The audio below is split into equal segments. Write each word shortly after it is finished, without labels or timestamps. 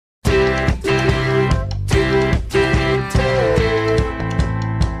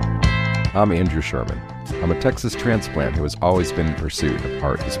I'm Andrew Sherman. I'm a Texas transplant who has always been in pursuit of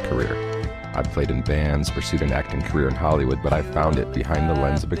art as a career. I've played in bands, pursued an acting career in Hollywood, but I found it behind the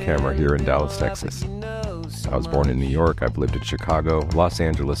lens of a camera here in Dallas, Texas. I was born in New York, I've lived in Chicago, Los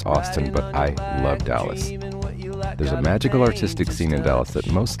Angeles, Austin, but I love Dallas. There's a magical artistic scene in Dallas that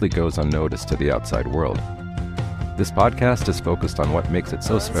mostly goes unnoticed to the outside world. This podcast is focused on what makes it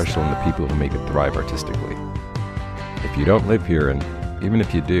so special and the people who make it thrive artistically. If you don't live here, and even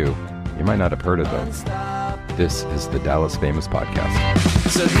if you do, you might not have heard of them. This is the Dallas Famous Podcast.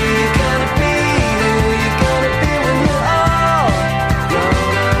 So who you gonna be? Who you gonna be when you're all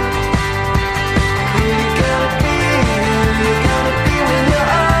grown up? Who you gonna be? Who you gonna be when you're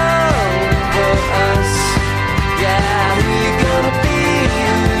over us? Yeah, who you gonna be?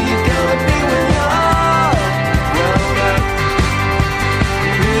 Who you gonna be when you're all grown up?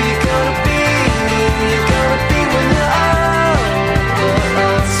 Who you gonna be? Who you gonna be when you're over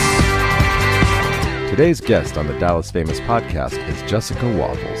us? Today's guest on the Dallas Famous Podcast is Jessica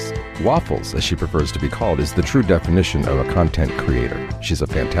Waffles. Waffles, as she prefers to be called, is the true definition of a content creator. She's a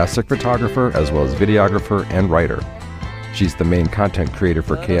fantastic photographer as well as videographer and writer. She's the main content creator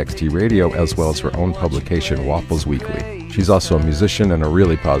for KXT Radio as well as her own publication, Waffles Weekly. She's also a musician and a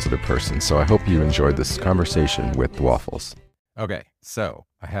really positive person, so I hope you enjoyed this conversation with Waffles. Okay, so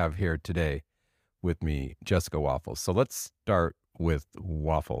I have here today with me Jessica Waffles. So let's start with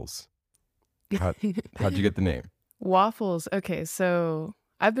Waffles. How'd you get the name? Waffles. Okay, so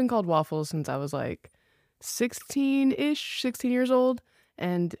I've been called Waffles since I was like 16 years old.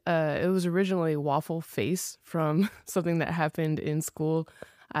 And it was originally Waffle Face from something that happened in school.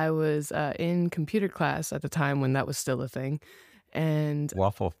 I was in computer class at the time when that was still a thing. And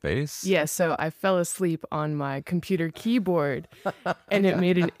Waffle Face? yeah, so I fell asleep on my computer keyboard and it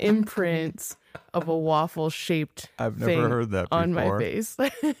made an imprint of a waffle-shaped I've thing never heard that on my before. face.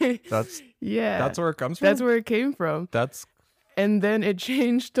 That's That's where it comes from? That's where it came from. That's And then it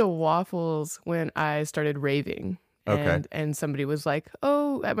changed to Waffles when I started raving. Okay. And somebody was like,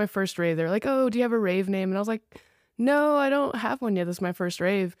 oh, at my first rave, they're like, oh, do you have a rave name? And I was like, no, I don't have one yet. This is my first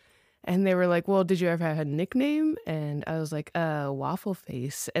rave. And they were like, well, did you ever have a nickname? And I was like, Waffle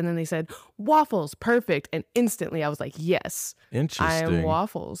Face. And then they said, Waffles, perfect. And instantly I was like, yes, I interesting. am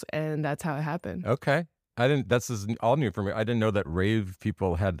Waffles. And that's how it happened. Okay. This is all new for me. I didn't know that rave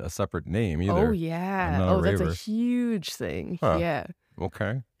people had a separate name either. Oh, yeah. I'm not a Oh, that's a raver. huge thing. Huh. Yeah.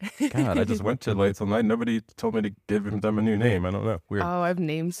 Okay. God, I just went to late till night. Nobody told me to give them a new name. I don't know. Weird. Oh, I've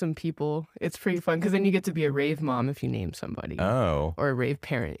named some people. It's pretty fun because then you get to be a rave mom if you name somebody. Oh. Or a rave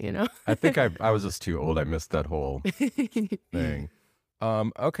parent, you know? I think I was just too old. I missed that whole thing.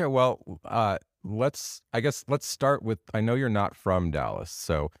 Okay, well, let's start with, I know you're not from Dallas,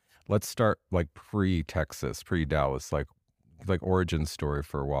 so let's start like pre-Texas, pre-Dallas, like origin story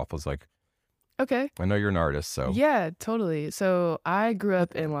for Waffles. Like, Okay. I know you're an artist, so. Yeah, totally. So I grew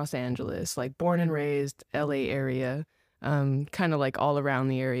up in Los Angeles, like born and raised LA area, kind of like all around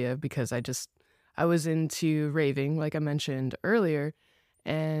the area because I was into raving, like I mentioned earlier.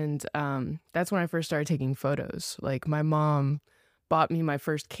 And that's when I first started taking photos. Like my mom bought me my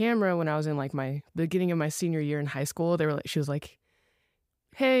first camera when I was in like my beginning of my senior year in high school. She was like,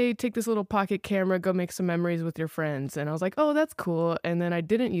 hey, take this little pocket camera, go make some memories with your friends. And I was like, oh, that's cool. And then I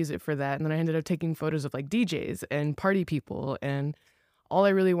didn't use it for that. And then I ended up taking photos of like DJs and party people. And all I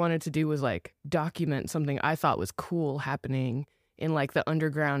really wanted to do was like document something I thought was cool happening in like the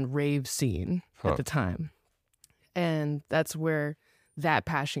underground rave scene at the time. And that's where that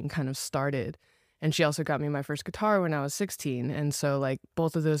passion kind of started. And she also got me my first guitar when I was 16. And so like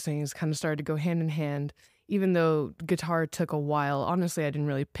both of those things kind of started to go hand in hand. Even though guitar took a while, honestly, I didn't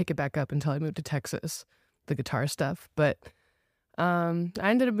really pick it back up until I moved to Texas, the guitar stuff. But I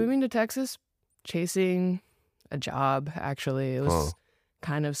ended up moving to Texas, chasing a job, actually. It was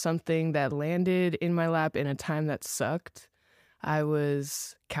kind of something that landed in my lap in a time that sucked. I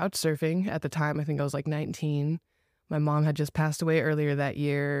was couch surfing at the time. I think I was like 19. My mom had just passed away earlier that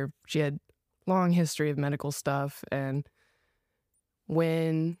year. She had long history of medical stuff. And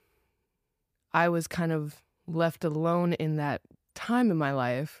when I was kind of left alone in that time in my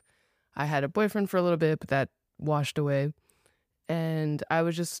life, I had a boyfriend for a little bit, but that washed away. And I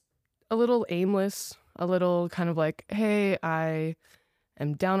was just a little aimless, a little kind of like, hey, I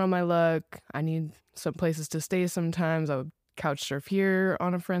am down on my luck. I need some places to stay sometimes. I would couch surf here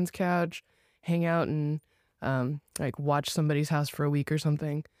on a friend's couch, hang out and like watch somebody's house for a week or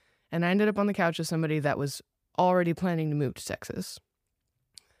something. And I ended up on the couch with somebody that was already planning to move to Texas.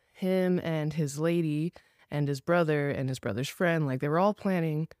 Him and his lady and his brother and his brother's friend, like they were all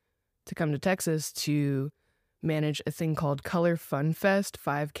planning to come to Texas to manage a thing called Color Fun Fest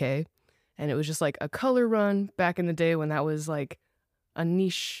 5K. And it was just like a color run back in the day when that was like a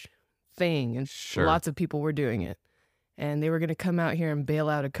niche thing and Sure. lots of people were doing it. And they were going to come out here and bail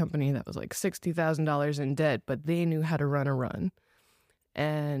out a company that was like $60,000 in debt, but they knew how to run a run.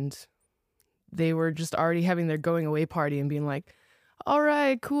 And they were just already having their going away party and being like, all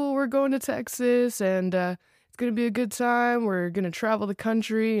right, cool, we're going to Texas and it's going to be a good time. We're going to travel the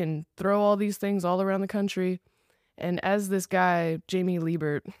country and throw all these things all around the country. And as this guy, Jamie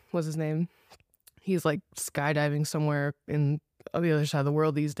Liebert was his name, he's like skydiving somewhere on the other side of the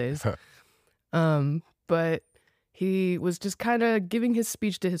world these days. But he was just kind of giving his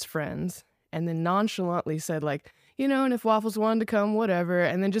speech to his friends and then nonchalantly said like, you know, and if Waffles wanted to come, whatever.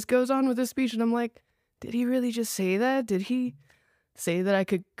 And then just goes on with his speech. And I'm like, did he really just say that? Did he say that I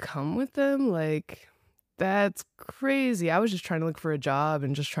could come with them? Like, that's crazy. I was just trying to look for a job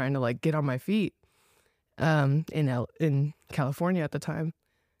and just trying to like get on my feet in California at the time.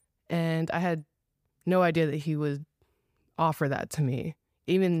 And I had no idea that he would offer that to me,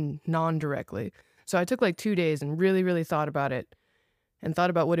 even non-directly. So I took like 2 days and really, really thought about it and thought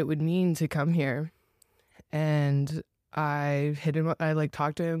about what it would mean to come here. And I hit him, I like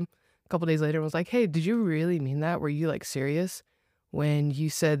talked to him a couple days later and was like, hey, did you really mean that? Were you like serious when you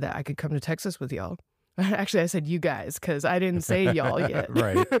said that I could come to Texas with y'all? Actually, I said you guys because I didn't say y'all yet.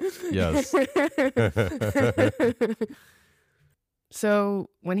 Right. Yes. So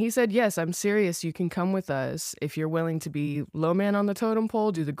when he said, yes, I'm serious, you can come with us. If you're willing to be low man on the totem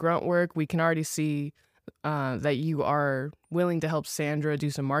pole, do the grunt work, we can already see that you are willing to help Sandra do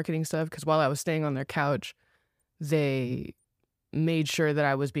some marketing stuff. Because while I was staying on their couch, they made sure that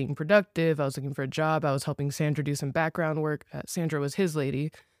I was being productive. I was looking for a job. I was helping Sandra do some background work. Sandra was his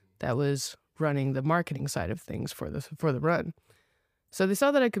lady that was running the marketing side of things for the run. So they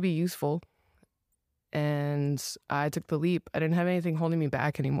saw that I could be useful. And I took the leap. I didn't have anything holding me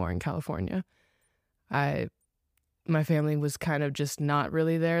back anymore in California. My family was kind of just not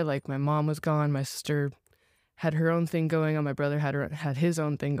really there. Like my mom was gone. My sister had her own thing going on. My brother had his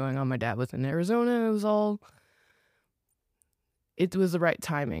own thing going on. My dad was in Arizona. It was the right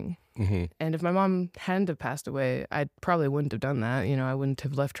timing. Mm-hmm. And if my mom hadn't have passed away, I probably wouldn't have done that. You know, I wouldn't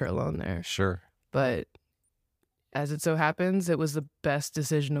have left her alone there. Sure. But as it so happens, it was the best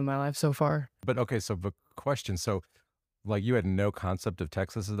decision of my life so far. But okay, so the question, so like you had no concept of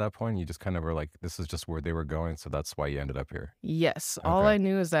Texas at that point? You just kind of were like, this is just where they were going, so that's why you ended up here. Yes. All Okay. I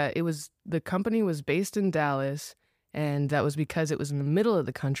knew is that the company was based in Dallas, and that was because it was in the middle of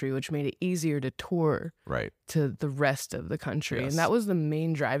the country, which made it easier to tour Right. to the rest of the country. Yes. And that was the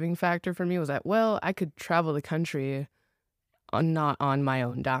main driving factor for me, was that, well, I could travel the country not on my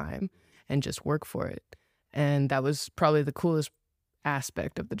own dime and just work for it. And that was probably the coolest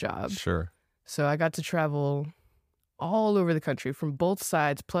aspect of the job. Sure. So I got to travel all over the country from both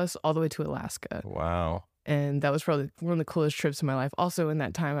sides, plus all the way to Alaska. Wow. And that was probably one of the coolest trips of my life. Also, in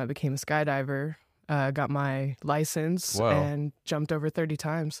that time, I became a skydiver, got my license, Whoa. and jumped over 30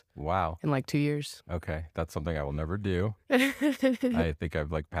 times Wow. in like 2 years. Okay. That's something I will never do. I think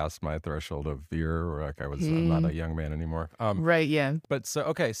I've like passed my threshold of fear, or like I'm not a young man anymore. Right, yeah. But so,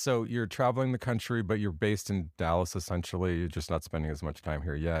 okay, so you're traveling the country, but you're based in Dallas essentially. You're just not spending as much time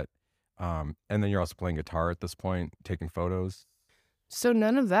here yet. And then you're also playing guitar at this point, taking photos. So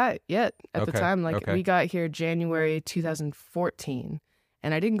none of that yet at the Okay, time. Like okay. we got here January 2014,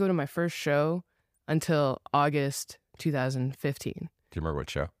 and I didn't go to my first show until August 2015. Do you remember what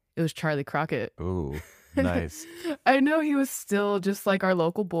show? It was Charlie Crockett. Ooh, nice. I know he was still just like our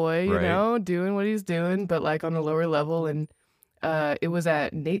local boy, you Right. know, doing what he's doing, but like on a lower level. And it was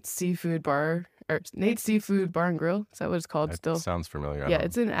at Nate's Seafood Bar and Grill. Is that what it's called That still? sounds familiar. I Yeah, don't-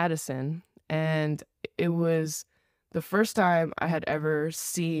 it's in Addison. And it was the first time I had ever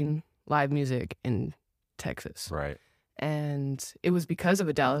seen live music in Texas. Right. And it was because of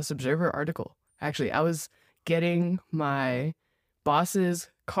a Dallas Observer article. Actually, I was getting my boss's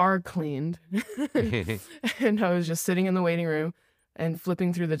car cleaned and I was just sitting in the waiting room and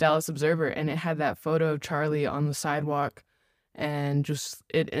flipping through the Dallas Observer, and it had that photo of Charlie on the sidewalk, and just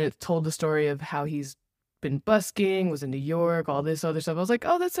it told the story of how he's been busking, was in New York, all this other stuff. I was like,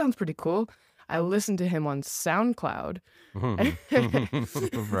 oh, that sounds pretty cool. I listened to him on SoundCloud.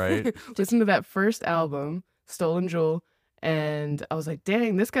 Right. Listened to that first album, Stolen Jewel, and I was like,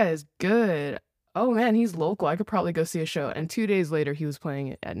 dang, this guy is good. Oh man, he's local. I could probably go see a show. And 2 days later, he was playing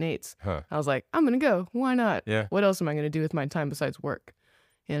it at Nate's. Huh. I was like, I'm going to go. Why not? Yeah. What else am I going to do with my time besides work?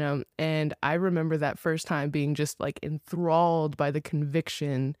 You know? And I remember that first time being just like enthralled by the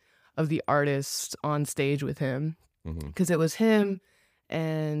conviction of the artist on stage with him. Mhm. Because it was him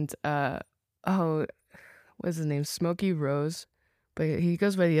and, what's his name? Smokey Rose. But he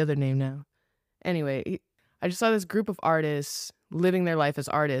goes by the other name now. Anyway, I just saw this group of artists living their life as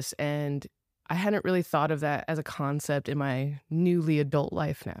artists, and I hadn't really thought of that as a concept in my newly adult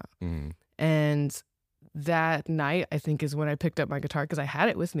life now. Mm. And that night, I think, is when I picked up my guitar, because I had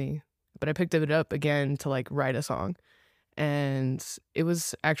it with me, but I picked it up again to like write a song. And it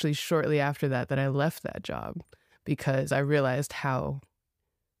was actually shortly after that that I left that job, because I realized how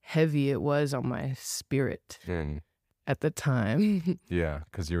heavy it was on my spirit Mm. at the time. Yeah,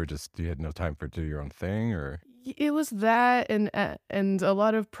 because you had no time to do your own thing, or It was that, and a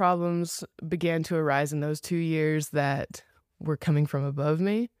lot of problems began to arise in those 2 years that were coming from above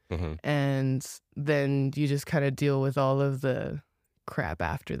me. Mhm. And then you just kind of deal with all of the crap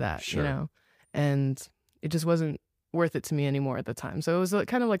after that, Sure. you know? And it just wasn't worth it to me anymore at the time. So it was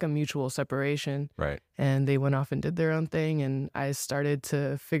kind of like a mutual separation. right? And they went off and did their own thing. And I started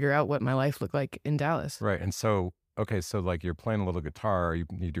to figure out what my life looked like in Dallas. Right. And so, okay, so like you're playing a little guitar. Are you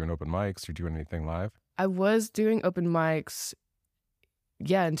doing open mics? Or doing anything live? I was doing open mics,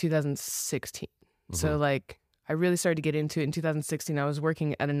 in 2016. So like I really started to get into it in 2016. I was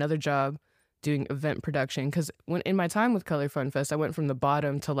working at another job doing event production, because when in my time with Color Fun Fest, I went from the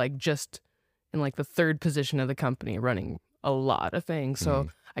bottom to like just in like the third position of the company, running a lot of things. So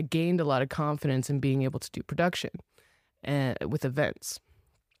I gained a lot of confidence in being able to do production and with events.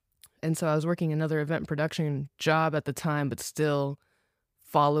 And so I was working another event production job at the time, but still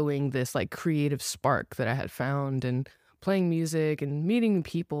following this like creative spark that I had found, and playing music and meeting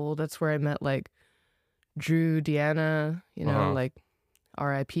people. That's where I met like Drew, Deanna, like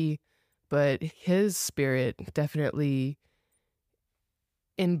RIP. But his spirit definitely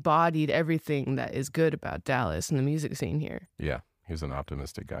embodied everything that is good about Dallas and the music scene here. Yeah, he's an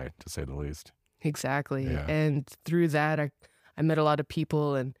optimistic guy, to say the least. Exactly. Yeah. And through that, I met a lot of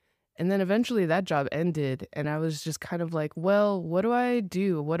people, and then eventually that job ended, and I was just kind of like, well, what do I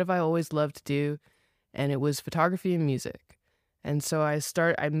do? What have I always loved to do? And it was photography and music. And so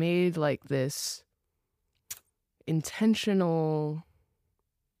I made like this intentional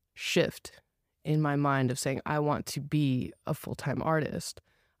shift in my mind of saying, I want to be a full-time artist.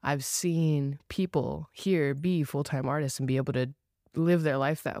 I've seen people here be full-time artists and be able to live their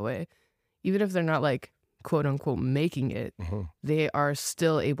life that way. Even if they're not like, quote unquote, making it, they are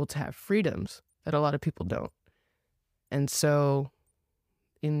still able to have freedoms that a lot of people don't. And so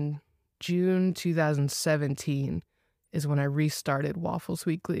in June 2017 is when I restarted Waffles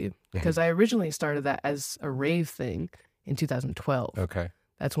Weekly, because I originally started that as a rave thing in 2012. Okay.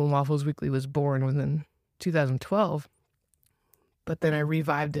 That's when Waffles Weekly was born, within 2012. But then I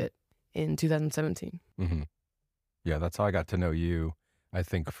revived it in 2017. Yeah, that's how I got to know you, I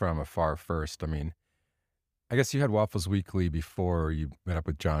think, from afar first. I mean, I guess you had Waffles Weekly before you met up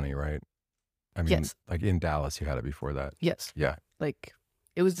with Johnny, right? I mean, Yes. like in Dallas, you had it before that. Yes. Yeah. Like,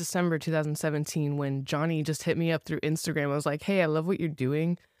 it was December 2017 when Johnny just hit me up through Instagram. I was like, hey, I love what you're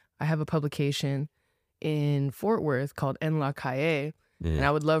doing. I have a publication in Fort Worth called En La Calle, and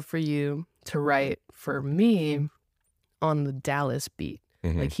I would love for you to write for me on the Dallas beat.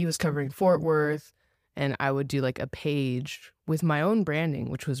 Like, he was covering Fort Worth, and I would do like a page with my own branding,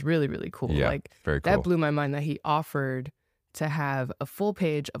 which was really, really cool. Yeah, like, very cool. that blew my mind that he offered to have a full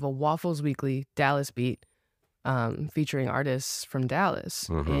page of a Waffles Weekly Dallas beat featuring artists from Dallas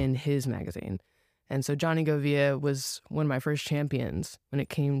in his magazine. And so Johnny Govia was one of my first champions when it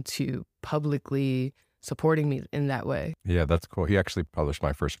came to publicly supporting me in that way. Yeah, that's cool. He actually published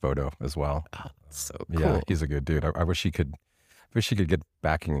my first photo as well. Oh, so cool. Yeah, he's a good dude. I wish he could get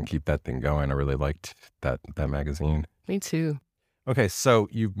backing and keep that thing going. I really liked that magazine. Me too. Okay, so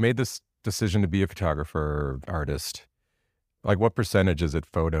you've made this decision to be a photographer, artist. Like, what percentage is it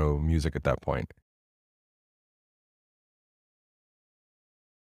photo, music at that point?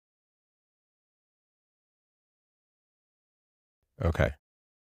 Okay.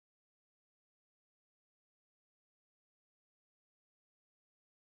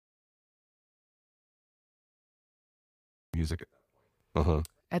 Music.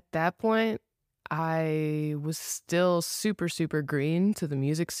 At that point, I was still super, super green to the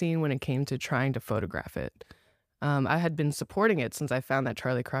music scene when it came to trying to photograph it. I had been supporting it since I found that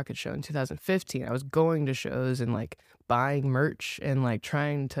Charlie Crockett show in 2015. I was going to shows and like buying merch and like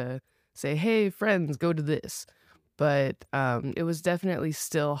trying to say, hey, friends, go to this. But it was definitely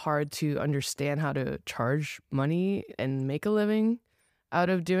still hard to understand how to charge money and make a living out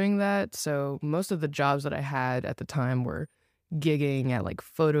of doing that. So most of the jobs that I had at the time were gigging at like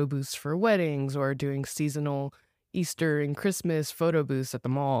photo booths for weddings or doing seasonal Easter and Christmas photo booths at the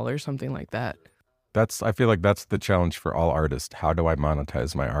mall or something like that. I feel like that's the challenge for all artists. How do I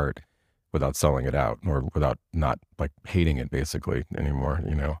monetize my art without selling it out or without not like hating it basically anymore,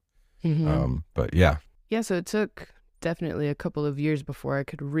 you know? But yeah, Yeah, so it took definitely a couple of years before I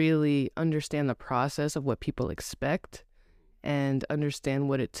could really understand the process of what people expect and understand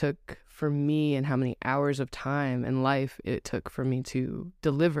what it took for me and how many hours of time and life it took for me to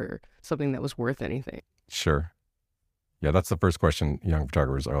deliver something that was worth anything. sure. Yeah, that's the first question young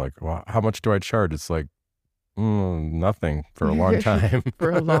photographers are like, well, how much do I charge? It's like, nothing for a long time. For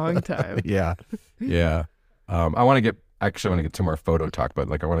a long time. Yeah. Yeah. I want to get to more photo talk, but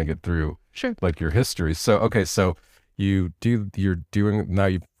like I want to get through Sure. like your history. So, okay, so you're doing, now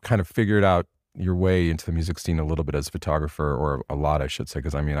you've kind of figured out your way into the music scene a little bit as a photographer, or a lot, I should say,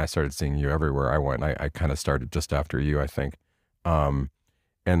 because I mean, I started seeing you everywhere I went. I kind of started just after you, I think. And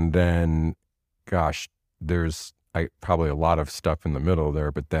then, gosh, there's probably a lot of stuff in the middle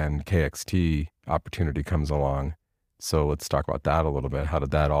there, but then KXT opportunity comes along. So let's talk about that a little bit. How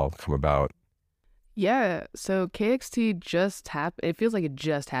did that all come about? Yeah, so KXT just happened. It feels like it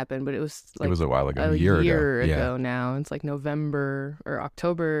just happened, but it was like It was a while ago, a a year year ago. ago now. It's like November or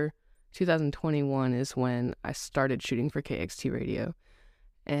October 2021 is when I started shooting for KXT Radio.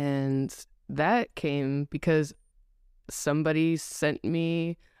 And that came because somebody sent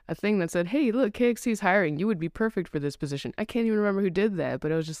me a thing that said, hey, look, KXT's hiring. You would be perfect for this position. I can't even remember who did that,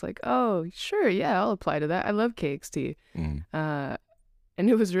 but I was just like, oh, sure, yeah, I'll apply to that. I love KXT. And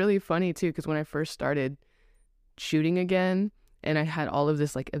it was really funny, too, because when I first started shooting again and I had all of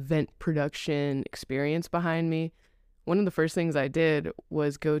this like event production experience behind me, one of the first things I did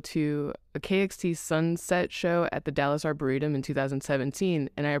was go to a KXT sunset show at the Dallas Arboretum in 2017.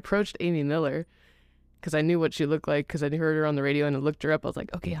 And I approached Amy Miller because I knew what she looked like because I heard her on the radio and I looked her up. I was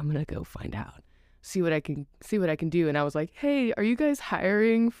like, okay, I'm going to go find out, see what I can do. And I was like, hey, are you guys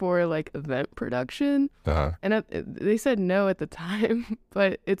hiring for like event production? And they said no at the time,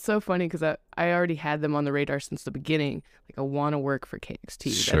 but it's so funny because I already had them on the radar since the beginning. Like, I want to work for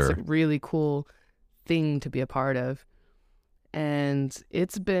KXT. Sure. That's a really cool thing to be a part of. And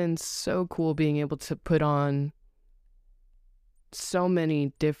it's been so cool being able to put on so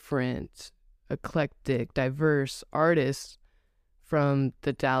many different, eclectic, diverse artists from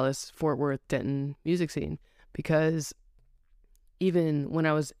the Dallas, Fort Worth, Denton music scene. Because even when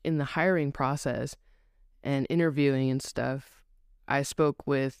I was in the hiring process and interviewing and stuff, I spoke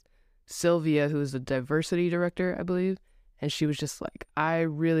with Sylvia, who's the diversity director, I believe. And she was just like, I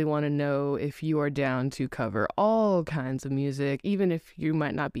really want to know if you are down to cover all kinds of music, even if you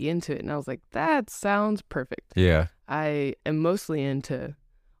might not be into it. And I was like, that sounds perfect. Yeah. I am mostly into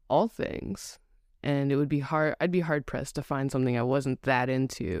all things. And it would be hard. I'd be hard pressed to find something I wasn't that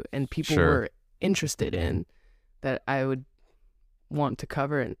into and people Sure. were interested in that I would want to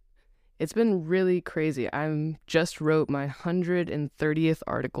cover. And it's been really crazy. I'm just wrote my 130th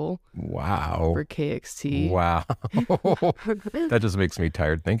article Wow. for KXT. Wow. That just makes me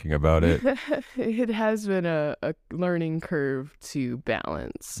tired thinking about it. It has been a learning curve to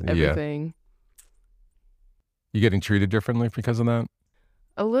balance Yeah. everything. You getting treated differently because of that?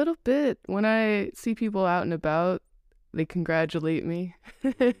 A little bit. When I see people out and about, they congratulate me.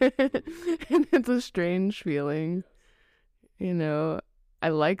 And it's a strange feeling. You know, I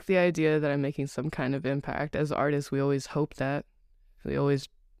like the idea that I'm making some kind of impact. As artists, we always hope that. We always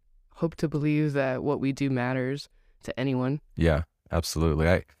hope to believe that what we do matters to anyone. Yeah,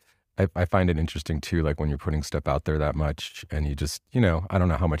 absolutely. I find it interesting too, like when you're putting stuff out there that much and you just, I don't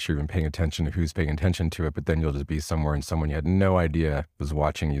know how much you're even paying attention to who's paying attention to it, but then you'll just be somewhere and someone you had no idea was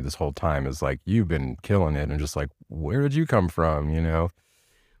watching you this whole time is like, you've been killing it, and just like, where did you come from,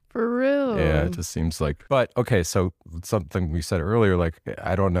 For real. Yeah, it just seems like, but okay, so something we said earlier, like,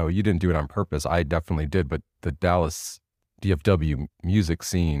 I don't know, you didn't do it on purpose. I definitely did, but the Dallas DFW music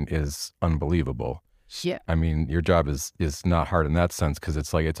scene is unbelievable. Yeah. I mean, your job is not hard in that sense because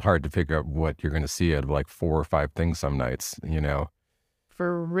it's like it's hard to figure out what you're going to see out of like 4 or 5 things some nights,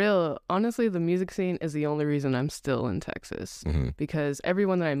 For real. Honestly, the music scene is the only reason I'm still in Texas. Because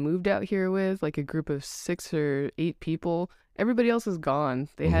everyone that I moved out here with, like a group of 6 or 8 people, everybody else is gone.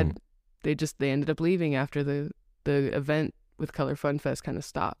 They ended up leaving after the event with Color Fun Fest kind of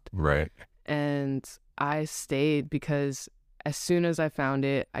stopped. Right. And I stayed because as soon as I found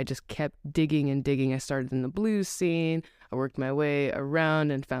it, I just kept digging and digging. I started in the blues scene. I worked my way around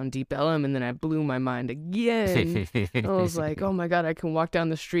and found Deep Ellum, and then I blew my mind again. I was like, oh my God, I can walk down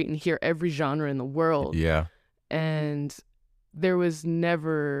the street and hear every genre in the world. Yeah. And there was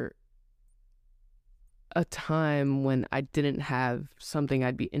never a time when I didn't have something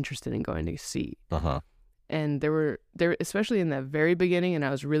I'd be interested in going to see. And there especially in that very beginning, and I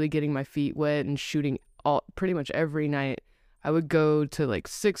was really getting my feet wet and shooting pretty much every night, I would go to like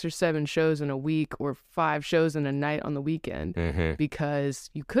 6 or 7 shows in a week or 5 shows in a night on the weekend because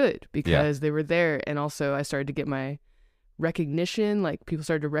they were there. And also I started to get my recognition. Like people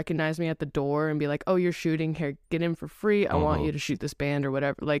started to recognize me at the door and be like, oh, you're shooting here, get in for free. I want you to shoot this band or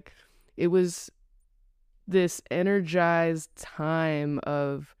whatever. Like it was this energized time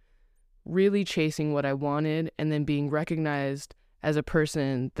of really chasing what I wanted and then being recognized as a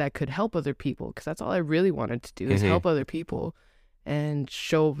person that could help other people, because that's all I really wanted to do is help other people and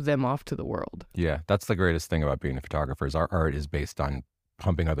show them off to the world. Yeah, that's the greatest thing about being a photographer is our art is based on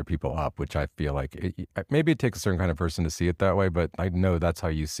pumping other people up, which I feel like maybe it takes a certain kind of person to see it that way, but I know that's how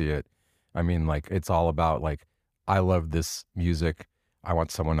you see it. I mean, like, it's all about like, I love this music. I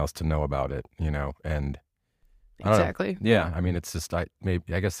want someone else to know about it, you know, and exactly. Yeah, I mean, it's just I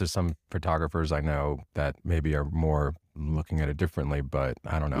guess there's some photographers I know that maybe are more looking at it differently, but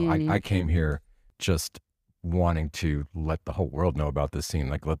I don't know. I came here just wanting to let the whole world know about this scene.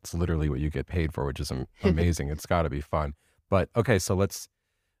 Like that's literally what you get paid for, which is amazing. It's got to be fun. But okay, so let's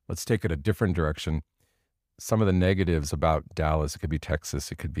take it a different direction. Some of the negatives about Dallas, it could be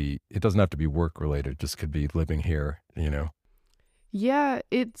Texas, it doesn't have to be work related, it just could be living here, you know. Yeah,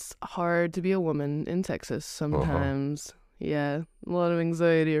 it's hard to be a woman in Texas sometimes. Yeah, a lot of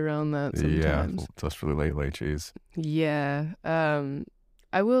anxiety around that sometimes. Yeah, especially lately, geez. Yeah,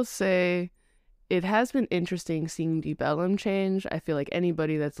 I will say it has been interesting seeing Deep Ellum change. I feel like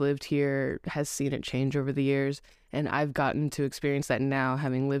anybody that's lived here has seen it change over the years, and I've gotten to experience that now,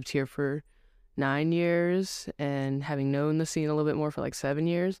 having lived here for 9 years and having known the scene a little bit more for like 7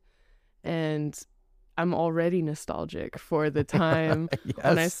 years. And I'm already nostalgic for the time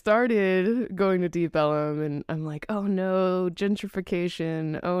when I started going to Deep Ellum, and I'm like, oh no,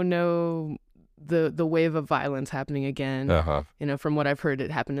 gentrification. Oh no, the wave of violence happening again. You know, from what I've heard, it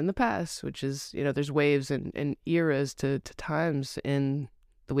happened in the past, which is, you know, there's waves and eras to times in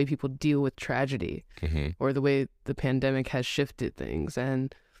the way people deal with tragedy or the way the pandemic has shifted things.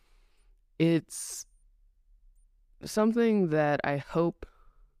 And it's something that I hope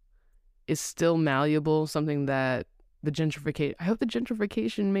is still malleable, something that I hope the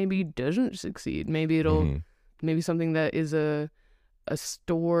gentrification maybe doesn't succeed. Maybe it'll, maybe something that is a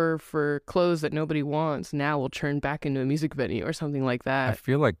store for clothes that nobody wants now will turn back into a music venue or something like that. I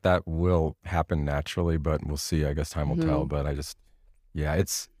feel like that will happen naturally, but we'll see. I guess time will tell. But it's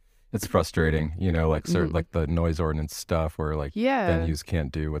frustrating, you know, like certain, like the noise ordinance stuff where like venues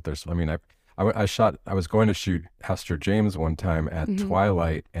can't do what they're, I mean, I was going to shoot Astro James one time at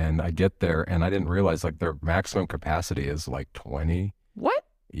Twilight, and I get there and I didn't realize like their maximum capacity is like 20. What?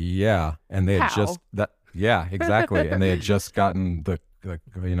 Yeah. And they had yeah, exactly. And they had just gotten the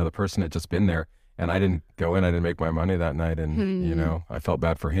person had just been there, and I didn't go in. I didn't make my money that night. And, you know, I felt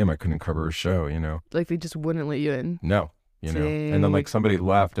bad for him. I couldn't cover his show, you know. Like they just wouldn't let you in. No. You know, and then like somebody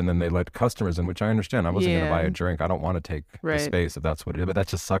left, and then they let customers in, which I understand. I wasn't going to buy a drink. I don't want to take the space if that's what it is, but that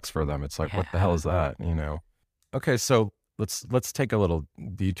just sucks for them. It's like, what the hell is that? You know? Okay. So let's take a little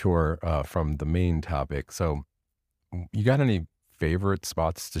detour from the main topic. So you got any favorite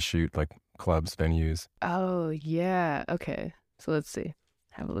spots to shoot, like clubs, venues? Oh yeah. Okay. So let's see.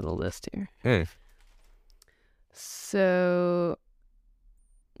 I have a little list here. Hey. So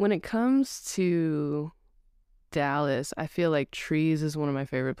when it comes to Dallas, I feel like Trees is one of my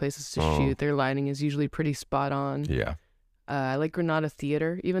favorite places to shoot. Their lighting is usually pretty spot on. Yeah. I like Granada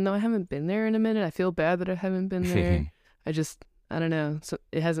Theater, even though I haven't been there in a minute. I feel bad that I haven't been there. I don't know. So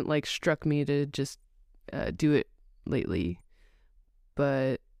it hasn't like struck me to just do it lately.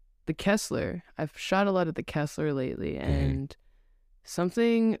 But the Kessler, I've shot a lot at the Kessler lately, and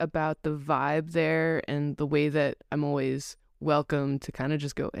something about the vibe there and the way that I'm always welcome to kind of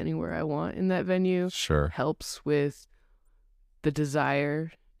just go anywhere I want in that venue helps with the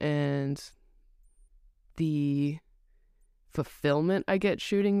desire and the fulfillment I get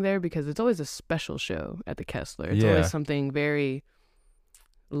shooting there, because it's always a special show at the Kessler. It's always something very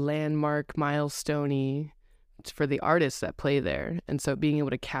landmark, milestone-y for the artists that play there. And so being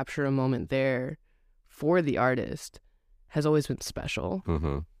able to capture a moment there for the artist has always been special.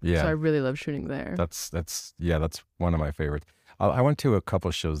 Yeah. So I really love shooting there. That's one of my favorites. I went to a couple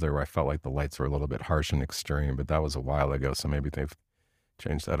of shows there where I felt like the lights were a little bit harsh and extreme, but that was a while ago, so maybe they've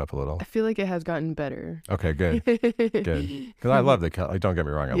changed that up a little. I feel like it has gotten better. Okay, good. Good. Because I love like, don't get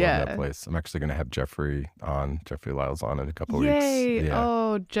me wrong, I love that place. I'm actually going to have Jeffrey Lyles on in a couple of weeks. Yay! Yeah.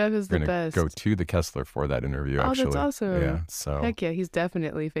 Oh, Jeff is the best. Go to the Kessler for that interview, actually. Oh, that's awesome. Yeah, so. Heck yeah, he's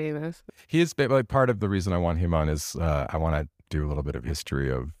definitely famous. He is, like, part of the reason I want him on is I want to do a little bit of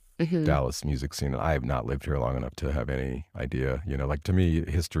history of Dallas music scene. I have not lived here long enough to have any idea. You know, like to me,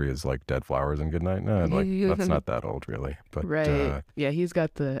 history is like Dead Flowers and Goodnight. No, like that's not that old, really. But Right. Yeah, he's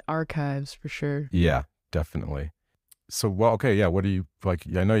got the archives for sure. yeah, definitely. So, well, okay, yeah. What do you like?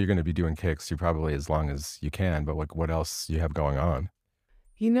 I know you're going to be doing kicks. You probably as long as you can. But like, what else you have going on?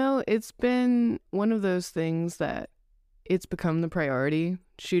 You know, it's been one of those things that it's become the priority,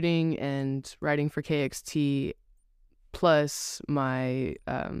 shooting and writing for KXT, plus my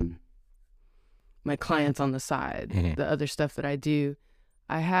my clients on the side, Mhm. the other stuff that I do.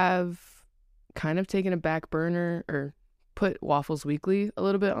 I have kind of taken a back burner or put Waffles Weekly a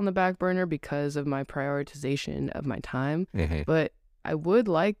little bit on the back burner because of my prioritization of my time. Mhm. But I would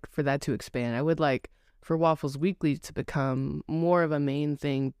like for that to expand. I would like for Waffles Weekly to become more of a main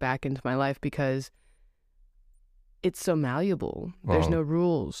thing back into my life because it's so malleable. There's Uh-huh. no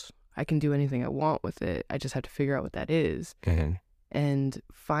rules. I can do anything I want with it. I just have to figure out what that is. Mhm. And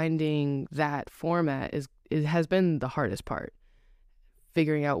finding that format it has been the hardest part.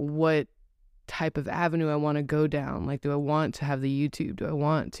 Figuring out what type of avenue I want to go down. Like, do I want to have the YouTube? Do I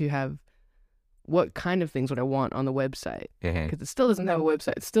want to have what kind of things would I want on the website? Mhm. Because it still doesn't have a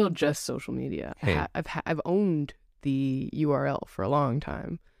website. It's still just social media. Hey. I've owned the URL for a long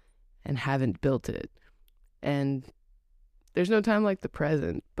time and haven't built it. And there's no time like the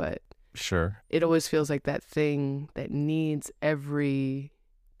present, but Sure. it always feels like that thing that needs every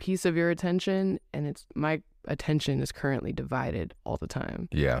piece of your attention, and it's my attention is currently divided all the time.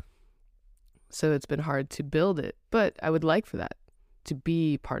 Yeah. So it's been hard to build it, but I would like for that to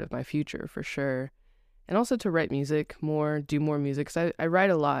be part of my future for sure. And also to write music more, do more music. 'Cause I write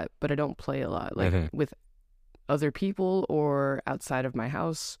a lot, but I don't play a lot, like Mhm. with other people or outside of my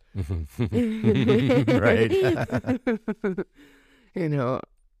house. Right. You know,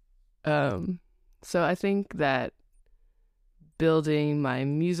 so I think that building my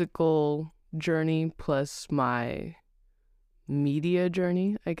musical journey plus my media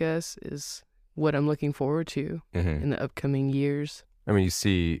journey, I guess, is what I'm looking forward to Mhm. in the upcoming years. I mean, you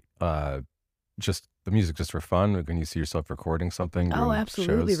see, just the music just for fun. When you see yourself recording something, Oh, doing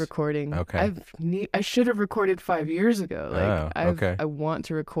absolutely, shows? recording. Okay. I should have recorded 5 years ago. Like, Oh, okay. I want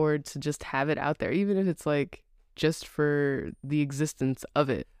to record to just have it out there, even if it's like just for the existence of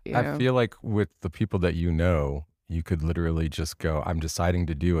it. You know? I feel like with the people that you know, you could literally just go, I'm deciding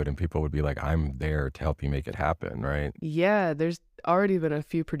to do it. And people would be like, I'm there to help you make it happen. Right. Yeah, there's already been a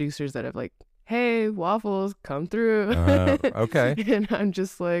few producers that have like, hey, Waffles, come through. Okay. And I'm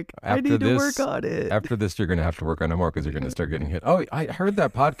just like, I After need to this- work on it. After this, you're going to have to work on it more because you're going to start getting hit. Oh, I heard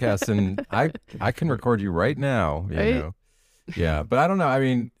that podcast and I can record you right now. You Right? know? Yeah. But I don't know. I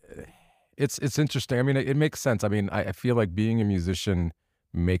mean, it's interesting. I mean, it makes sense. I mean, I feel like being a musician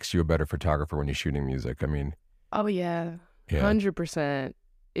makes you a better photographer when you're shooting music. I mean, Oh, yeah, yeah. 100%.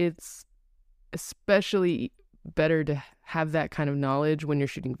 It's especially better to have that kind of knowledge when you're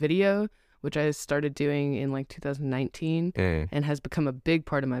shooting video, which I started doing in like 2019 Mm. and has become a big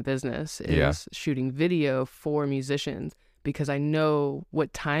part of my business is Yeah. shooting video for musicians because I know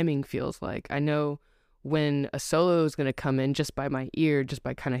what timing feels like. I know when a solo is going to come in just by my ear, just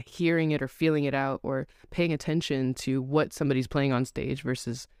by kind of hearing it or feeling it out or paying attention to what somebody's playing on stage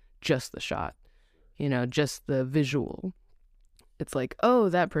versus just the shot, you know, just the visual. It's like, oh,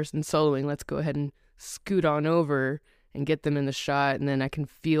 that person's soloing. Let's go ahead and scoot on over and get them in the shot. And then I can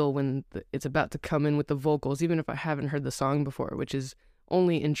feel when it's about to come in with the vocals, even if I haven't heard the song before, which is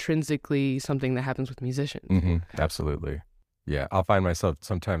only intrinsically something that happens with musicians. Mm-hmm. Absolutely. Yeah. I'll find myself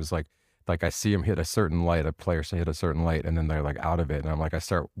sometimes like I see them hit a certain light, a player hit a certain light, and then they're like out of it. And I'm like, I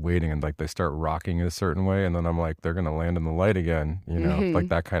start waiting and like they start rocking in a certain way. And then I'm like, they're going to land in the light again, you know, Mhm. like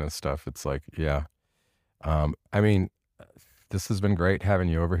that kind of stuff. It's like, yeah. I mean, this has been great having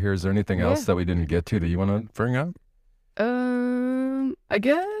you over here. Is there anything else Yeah. that we didn't get to that you want to bring up? I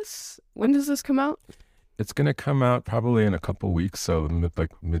guess, when does this come out? It's going to come out probably in a couple weeks. So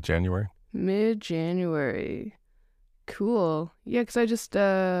mid-January. Mid-January. Cool. Yeah, because I just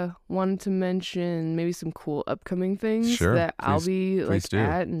wanted to mention maybe some cool upcoming things Sure, that I'll please- be like please do.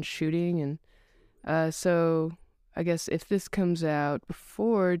 at and shooting. And so I guess if this comes out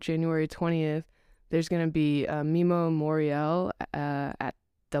before January 20th, there's going to be Mimo Moriel at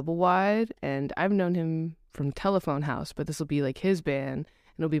Double Wide. And I've known him from Telephone House, but this will be like his band.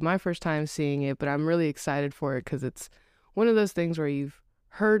 And it'll be my first time seeing it, but I'm really excited for it because it's one of those things where you've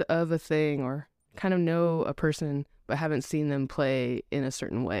heard of a thing or kind of know a person but haven't seen them play in a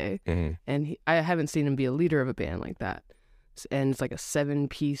certain way. Mm-hmm. And I haven't seen him be a leader of a band like that. And it's like a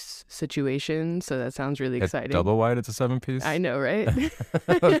 7-piece situation, so that sounds really exciting. Double wide, it's a 7-piece? I know, right?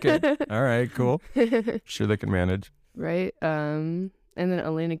 Okay. All right, cool. Sure they can manage. Right? And then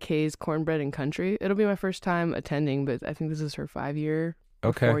Elena Kay's Cornbread and Country. It'll be my first time attending, but I think this is her 5-year or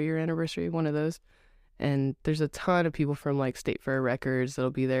Okay. 4-year anniversary, one of those. And there's a ton of people from like State Fair Records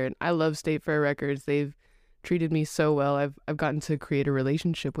that'll be there. And I love State Fair Records. They've treated me so well. I've gotten to create a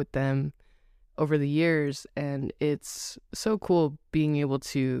relationship with them over the years, and it's so cool being able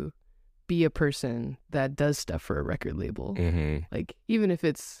to be a person that does stuff for a record label. Mm-hmm. Like, even if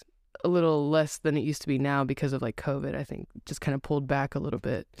it's a little less than it used to be now because of like COVID, I think just kind of pulled back a little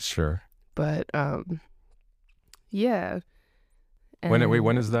bit. Sure. But yeah.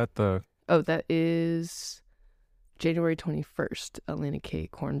 When is that? That is January 21st, Elena Kay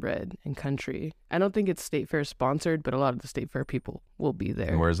Cornbread and Country. I don't think it's State Fair sponsored, but a lot of the State Fair people will be there.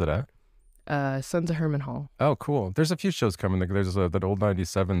 And where is it at? Sons of Herman Hall. Oh, cool. There's a few shows coming. There's the old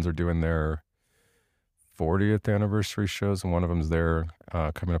 97s are doing their 40th anniversary shows, and one of them's there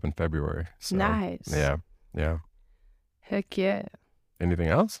coming up in February. So, Nice. Yeah. Heck yeah. Anything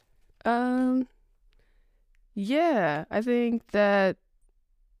else? Yeah, I think that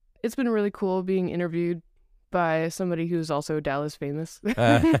it's been really cool being interviewed by somebody who's also Dallas famous.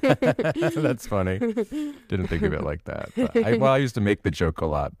 That's funny. Didn't think of it like that. But I used to make the joke a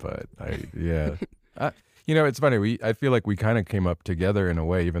lot, but it's funny. I feel like we kind of came up together in a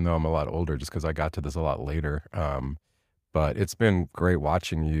way, even though I'm a lot older, just because I got to this a lot later. But it's been great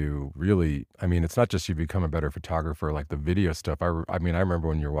watching you really. I mean, it's not just you become a better photographer, like the video stuff. I remember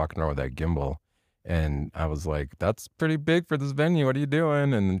when you were walking around with that gimbal, and I was like, that's pretty big for this venue. What are you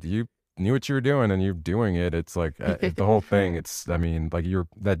doing? And you knew what you were doing, and you're doing it. It's like the whole thing.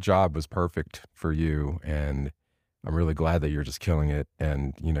 That job was perfect for you, and I'm really glad that you're just killing it,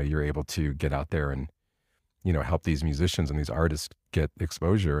 and you're able to get out there and help these musicians and these artists get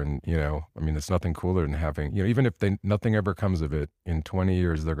exposure. And it's nothing cooler than having, even if nothing ever comes of it, in 20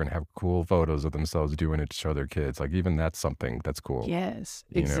 years they're going to have cool photos of themselves doing it to show their kids. Like, even that's something that's cool. Yes,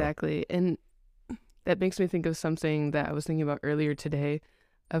 exactly. And that makes me think of something that I was thinking about earlier today,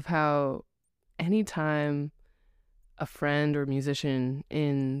 of how anytime a friend or musician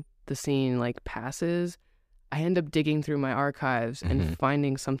in the scene like passes, I end up digging through my archives and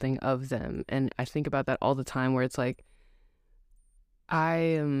finding something of them. And I think about that all the time, where it's like, I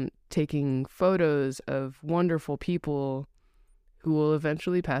am taking photos of wonderful people who will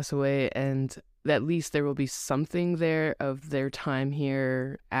eventually pass away, and at least there will be something there of their time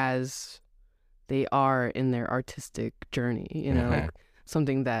here as they are in their artistic journey, like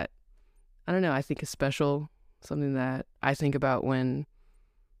something that, I don't know, I think is special, something that I think about when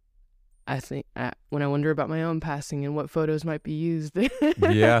I wonder about my own passing and what photos might be used.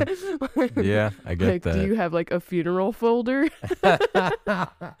 Yeah, I get that. Do you have like a funeral folder?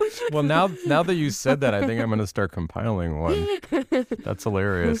 Well, now that you said that, I think I'm going to start compiling one. That's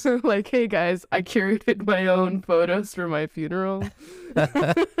hilarious. Like, hey guys, I curated my own photos for my funeral.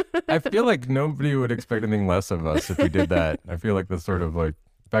 I feel like nobody would expect anything less of us if we did that. I feel like that's sort of like,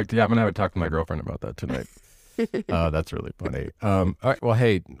 in fact, I'm going to have a talk to my girlfriend about that tonight. That's really funny. All right. Well,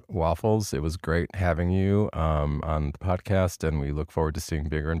 hey, Waffles, it was great having you on the podcast, and we look forward to seeing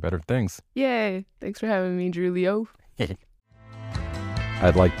bigger and better things. Yay. Thanks for having me, Julio.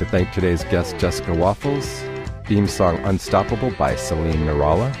 I'd like to thank today's guest, Jessica Waffles. Theme song Unstoppable by Celine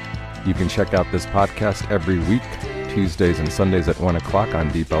Narala. You can check out this podcast every week, Tuesdays and Sundays at 1 o'clock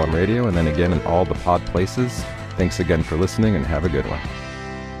on Deep Ellum Radio, and then again in all the pod places. Thanks again for listening, and have a good one.